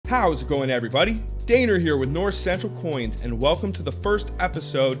How's it going, everybody? Daner here with North Central Coins, and welcome to the first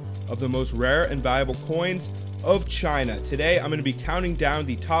episode of the most rare and valuable coins of China. Today I'm going to be counting down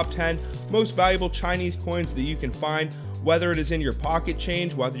the top 10 most valuable Chinese coins that you can find, whether it is in your pocket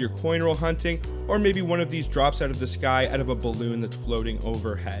change, whether you're coin roll hunting, or maybe one of these drops out of the sky out of a balloon that's floating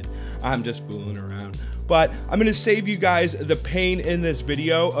overhead. I'm just fooling around. But I'm going to save you guys the pain in this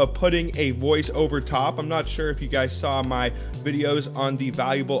video of putting a voice over top. I'm not sure if you guys saw my videos on the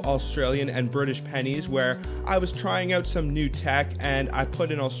valuable Australian and British pennies where I was trying out some new tech and I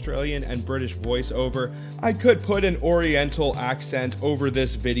put an Australian and British voice over. I could put an Oriental accent over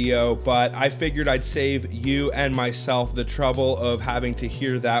this video, but I figured I'd save you and myself the trouble of having to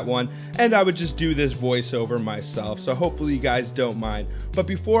hear that one, and I would just do this voiceover myself, so hopefully you guys don't mind. But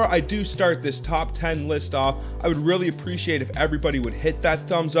before I do start this top 10 list off, I would really appreciate if everybody would hit that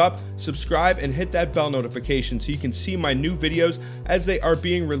thumbs up, subscribe, and hit that bell notification so you can see my new videos as they are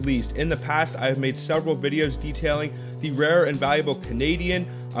being released. In the past, I have made several videos detailing the rare and valuable Canadian,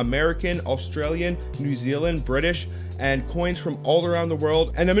 American, Australian, New Zealand, British, and coins from all around the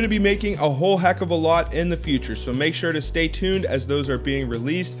world, and I'm going to be making a whole heck of a lot in the future, so make sure to stay tuned as those are being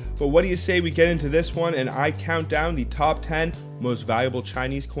released. But what do you say we get into this one and I count down the top 10 most valuable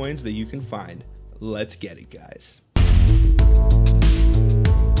Chinese coins that you can find? Let's get it, guys.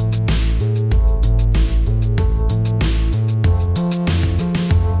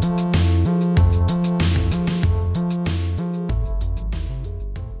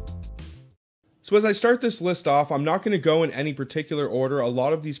 So as I start this list off, I'm not going to go in any particular order. A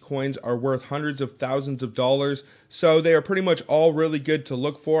lot of these coins are worth hundreds of thousands of dollars, so they are pretty much all really good to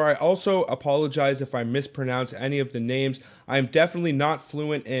look for. I also apologize if I mispronounce any of the names. I am definitely not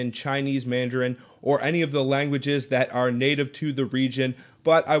fluent in Chinese, Mandarin, or any of the languages that are native to the region,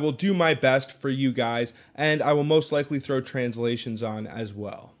 but I will do my best for you guys, and I will most likely throw translations on as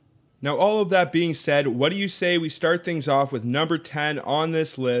well. Now, all of that being said, what do you say we start things off with number 10 on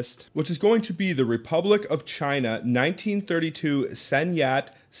this list, which is going to be the Republic of China 1932 Sen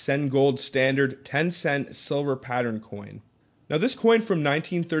Yat Sen Gold Standard 10-cent silver pattern coin. Now, this coin from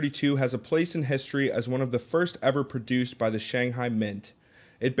 1932 has a place in history as one of the first ever produced by the Shanghai Mint.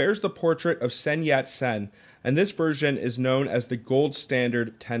 It bears the portrait of Sen Yat-sen, and this version is known as the Gold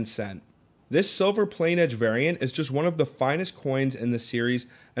Standard 10-cent. This silver plain edge variant is just one of the finest coins in the series,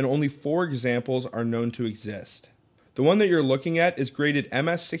 and only 4 examples are known to exist. The one that you're looking at is graded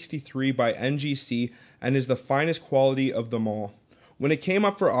MS63 by NGC and is the finest quality of them all. When it came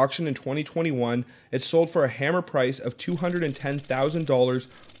up for auction in 2021, it sold for a hammer price of $210,000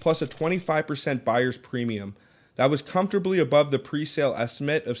 plus a 25% buyer's premium. That was comfortably above the pre-sale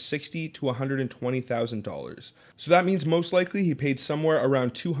estimate of $60,000 to $120,000. So that means most likely he paid somewhere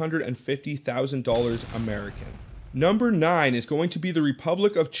around $250,000 American. Number 9 is going to be the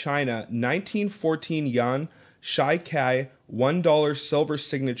Republic of China 1914 Yuan Shai Kai $1 silver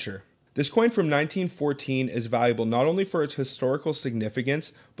signature. This coin from 1914 is valuable not only for its historical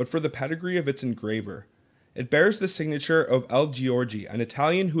significance, but for the pedigree of its engraver. It bears the signature of El Giorgi, an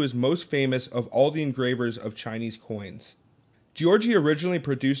Italian who is most famous of all the engravers of Chinese coins. Giorgi originally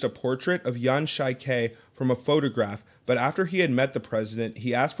produced a portrait of Yuan Shikai from a photograph, but after he had met the president,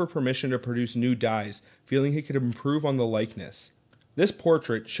 he asked for permission to produce new dies, feeling he could improve on the likeness. This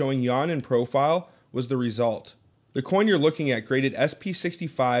portrait, showing Yuan in profile, was the result. The coin you're looking at, graded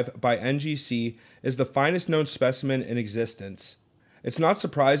SP65 by NGC, is the finest known specimen in existence. It's not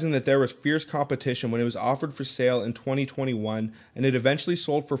surprising that there was fierce competition when it was offered for sale in 2021, and it eventually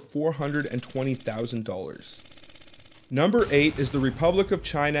sold for $420,000. Number 8 is the Republic of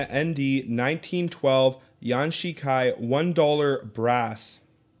China ND 1912 Yuan Shikai $1 brass.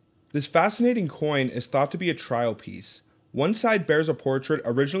 This fascinating coin is thought to be a trial piece. One side bears a portrait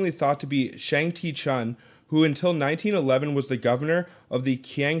originally thought to be Shang Ti-chun, who until 1911 was the governor of the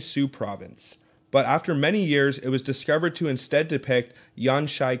Jiangsu province. But after many years, it was discovered to instead depict Yuan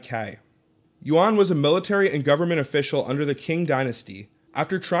Shikai. Yuan was a military and government official under the Qing dynasty.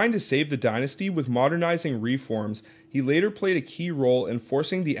 After trying to save the dynasty with modernizing reforms, he later played a key role in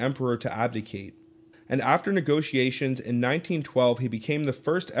forcing the emperor to abdicate. And after negotiations in 1912, he became the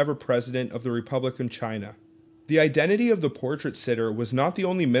first ever president of the Republic of China. The identity of the portrait sitter was not the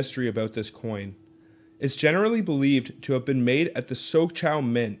only mystery about this coin. It's generally believed to have been made at the Soochow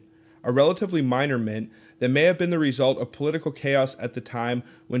Mint, a relatively minor mint that may have been the result of political chaos at the time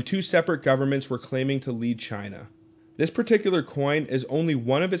when 2 separate governments were claiming to lead China. This particular coin is only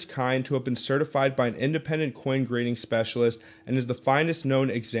one of its kind to have been certified by an independent coin grading specialist and is the finest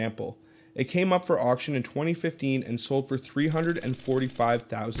known example. It came up for auction in 2015 and sold for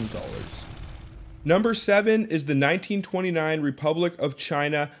 $345,000. Number 7 is the 1929 Republic of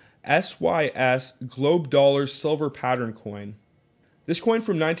China SYS Globe Dollar Silver Pattern Coin. This coin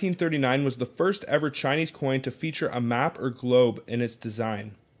from 1939 was the first ever Chinese coin to feature a map or globe in its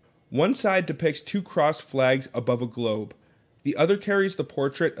design. One side depicts two crossed flags above a globe. The other carries the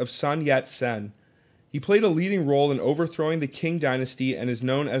portrait of Sun Yat-sen. He played a leading role in overthrowing the Qing dynasty and is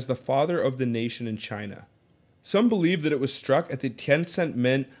known as the father of the nation in China. Some believe that it was struck at the Tencent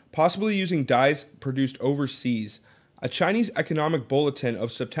Mint, possibly using dies produced overseas. A Chinese economic bulletin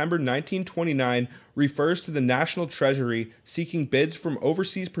of September 1929 refers to the National Treasury seeking bids from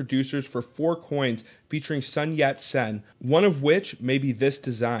overseas producers for 4 coins featuring Sun Yat-sen, one of which may be this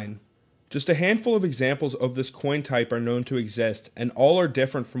design. Just a handful of examples of this coin type are known to exist, and all are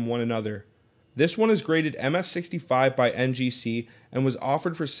different from one another. This one is graded MS65 by NGC and was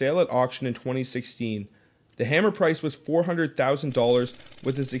offered for sale at auction in 2016. The hammer price was $400,000,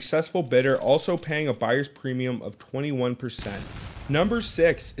 with a successful bidder also paying a buyer's premium of 21%. Number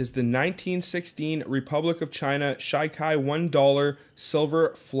 6 is the 1916 Republic of China Shikai $1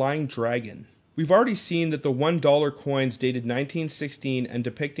 Silver Flying Dragon. We've already seen that the $1 coins dated 1916 and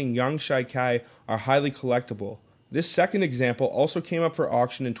depicting young Shikai are highly collectible. This second example also came up for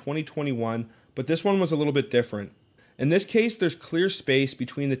auction in 2021, but this one was a little bit different. In this case, there's clear space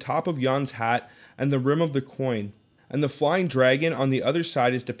between the top of Yan's hat and the rim of the coin, and the flying dragon on the other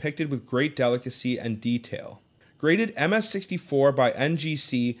side is depicted with great delicacy and detail. Graded MS64 by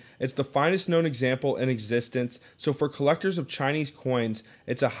NGC, it's the finest known example in existence, so for collectors of Chinese coins,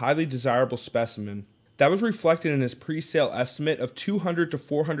 it's a highly desirable specimen. That was reflected in his pre-sale estimate of $200,000 to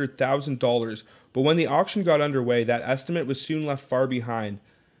 $400,000, but when the auction got underway, that estimate was soon left far behind.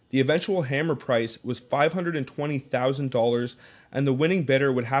 The eventual hammer price was $520,000, and the winning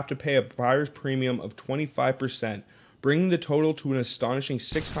bidder would have to pay a buyer's premium of 25%, bringing the total to an astonishing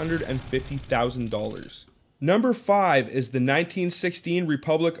 $650,000. Number 5 is the 1916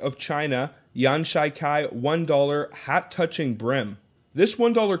 Republic of China Yan Shikai $1 hat-touching brim. This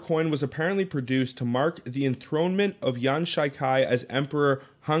 $1 coin was apparently produced to mark the enthronement of Yan Shikai as Emperor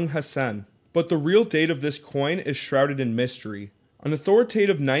Hung Hasen, but the real date of this coin is shrouded in mystery. An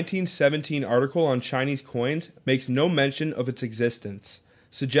authoritative 1917 article on Chinese coins makes no mention of its existence,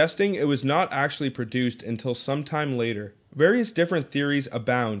 suggesting it was not actually produced until some time later. Various different theories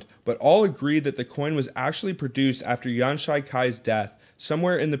abound, but all agree that the coin was actually produced after Yan Shikai's death,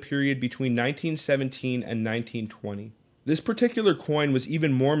 somewhere in the period between 1917 and 1920. This particular coin was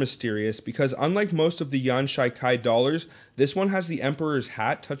even more mysterious because unlike most of the Yan Shikai dollars, this one has the emperor's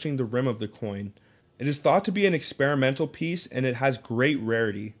hat touching the rim of the coin. It is thought to be an experimental piece and it has great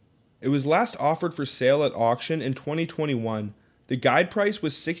rarity. It was last offered for sale at auction in 2021. The guide price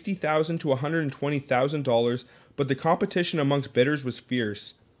was $60,000 to $120,000, but the competition amongst bidders was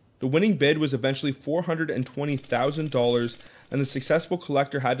fierce. The winning bid was eventually $420,000, and the successful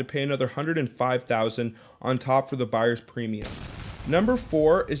collector had to pay another $105,000 on top for the buyer's premium. Number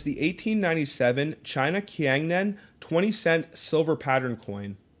 4 is the 1897 China Qiangnen 20-cent silver pattern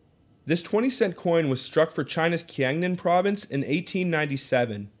coin. This 20-cent coin was struck for China's Qiangnan province in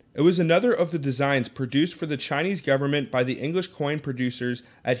 1897. It was another of the designs produced for the Chinese government by the English coin producers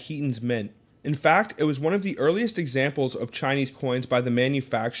at Heaton's Mint. In fact, it was one of the earliest examples of Chinese coins by the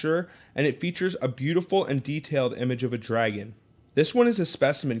manufacturer, and it features a beautiful and detailed image of a dragon. This one is a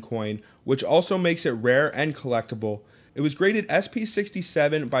specimen coin, which also makes it rare and collectible. It was graded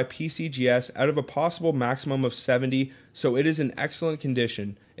SP67 by PCGS out of a possible maximum of 70, so it is in excellent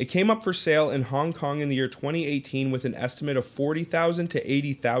condition. It came up for sale in Hong Kong in the year 2018 with an estimate of $40,000 to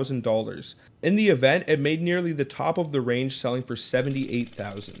 $80,000. In the event, it made nearly the top of the range, selling for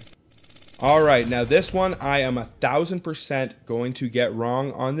 $78,000. Alright, now this one I am 1,000% going to get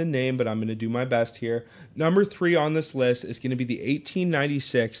wrong on the name, but I'm going to do my best here. Number 3 on this list is going to be the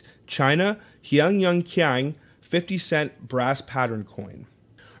 1896 China Qiangyangqiang 50-cent brass pattern coin.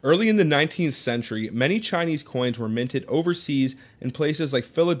 Early in the 19th century, many Chinese coins were minted overseas in places like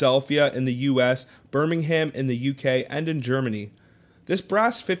Philadelphia in the US, Birmingham in the UK, and in Germany. This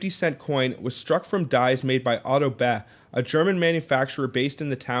brass 50-cent coin was struck from dies made by Otto Beth, a German manufacturer based in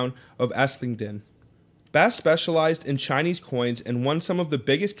the town of Esslingen. Beth specialized in Chinese coins and won some of the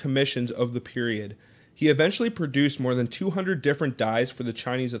biggest commissions of the period. He eventually produced more than 200 different dies for the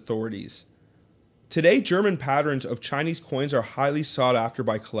Chinese authorities. Today, German patterns of Chinese coins are highly sought after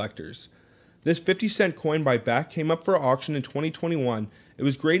by collectors. This 50-cent coin by Beck came up for auction in 2021. It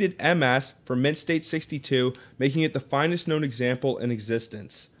was graded MS for Mint State 62, making it the finest known example in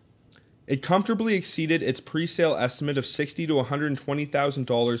existence. It comfortably exceeded its pre-sale estimate of $60,000 to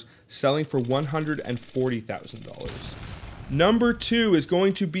 $120,000, selling for $140,000. Number 2 is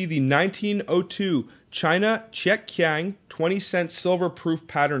going to be the 1902 China Chekiang 20-cent silver proof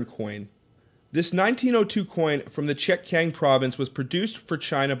pattern coin. This 1902 coin from the Chekiang province was produced for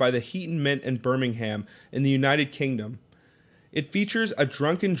China by the Heaton Mint in Birmingham in the United Kingdom. It features a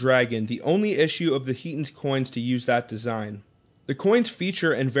drunken dragon, the only issue of the Heaton's coins to use that design. The coins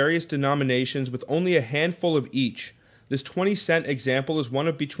feature in various denominations with only a handful of each. This 20-cent example is one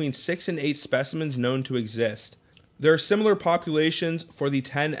of between 6 and 8 specimens known to exist. There are similar populations for the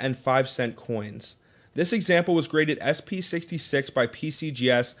 10 and 5 cent coins. This example was graded SP66 by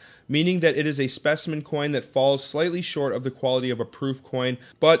PCGS, meaning that it is a specimen coin that falls slightly short of the quality of a proof coin,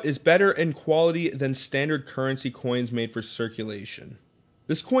 but is better in quality than standard currency coins made for circulation.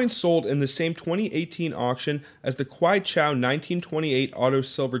 This coin sold in the same 2018 auction as the Kwai Chow 1928 Auto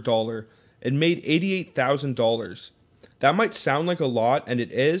Silver Dollar. It made $88,000. That might sound like a lot, and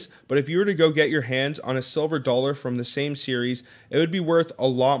it is, but if you were to go get your hands on a silver dollar from the same series, it would be worth a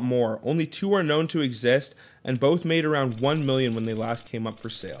lot more. Only 2 are known to exist, and both made around $1 million when they last came up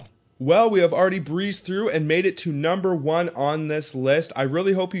for sale. Well, we have already breezed through and made it to number 1 on this list. I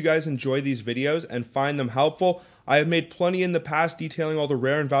really hope you guys enjoy these videos and find them helpful. I have made plenty in the past detailing all the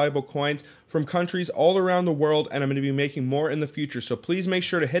rare and valuable coins from countries all around the world, and I'm going to be making more in the future. So please make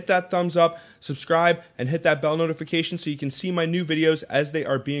sure to hit that thumbs up, subscribe, and hit that bell notification so you can see my new videos as they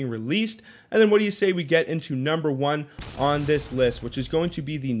are being released. And then what do you say we get into number 1 on this list, which is going to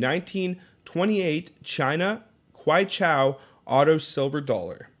be the 1928 China Kwai Chow Auto Silver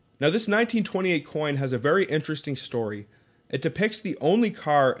Dollar. Now this 1928 coin has a very interesting story. It depicts the only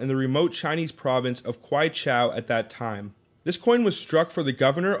car in the remote Chinese province of Kwai Chow at that time. This coin was struck for the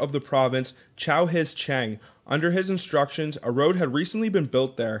governor of the province, Chow His Cheng. Under his instructions, a road had recently been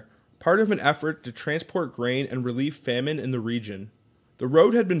built there, part of an effort to transport grain and relieve famine in the region. The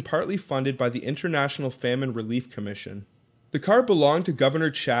road had been partly funded by the International Famine Relief Commission. The car belonged to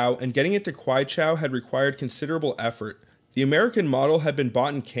Governor Chow, and getting it to Kwai Chow had required considerable effort. The American model had been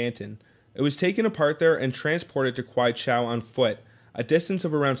bought in Canton. It was taken apart there and transported to Kwai Chow on foot, a distance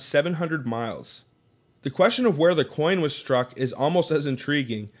of around 700 miles. The question of where the coin was struck is almost as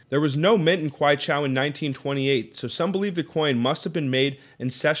intriguing. There was no mint in Kwai Chow in 1928, so some believe the coin must have been made in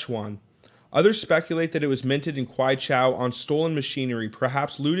Sichuan. Others speculate that it was minted in Kwai Chow on stolen machinery,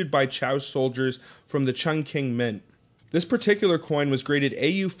 perhaps looted by Chow's soldiers from the Chungking Mint. This particular coin was graded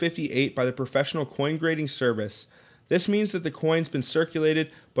AU58 by the Professional Coin Grading Service. This means that the coin's been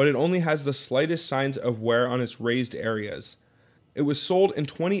circulated, but it only has the slightest signs of wear on its raised areas. It was sold in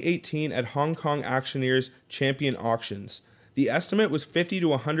 2018 at Hong Kong Auctioneers Champion Auctions. The estimate was $50,000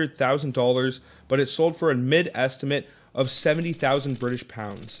 to $100,000, but it sold for a mid-estimate of 70,000 British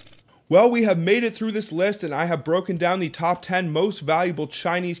pounds. Well, we have made it through this list, and I have broken down the top 10 most valuable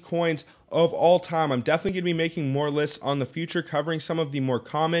Chinese coins of all time. I'm definitely going to be making more lists on the future covering some of the more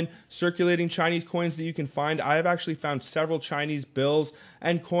common circulating Chinese coins that you can find. I have actually found several Chinese bills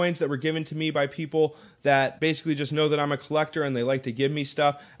and coins that were given to me by people that basically just know that I'm a collector and they like to give me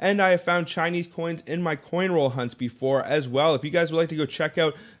stuff. And I have found Chinese coins in my coin roll hunts before as well. If you guys would like to go check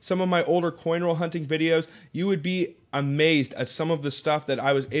out some of my older coin roll hunting videos, you would be amazed at some of the stuff that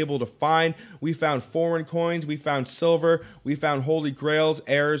I was able to find. We found foreign coins, we found silver, we found holy grails,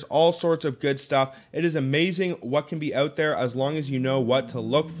 heirs, all sorts of good stuff. It is amazing what can be out there as long as you know what to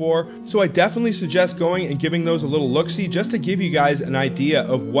look for. So I definitely suggest going and giving those a little look-see just to give you guys an idea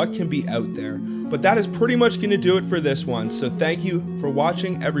of what can be out there. But that is pretty much going to do it for this one. So thank you for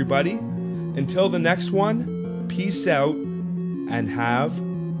watching, everybody. Until the next one, peace out and have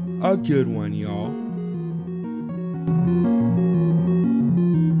a good one, y'all.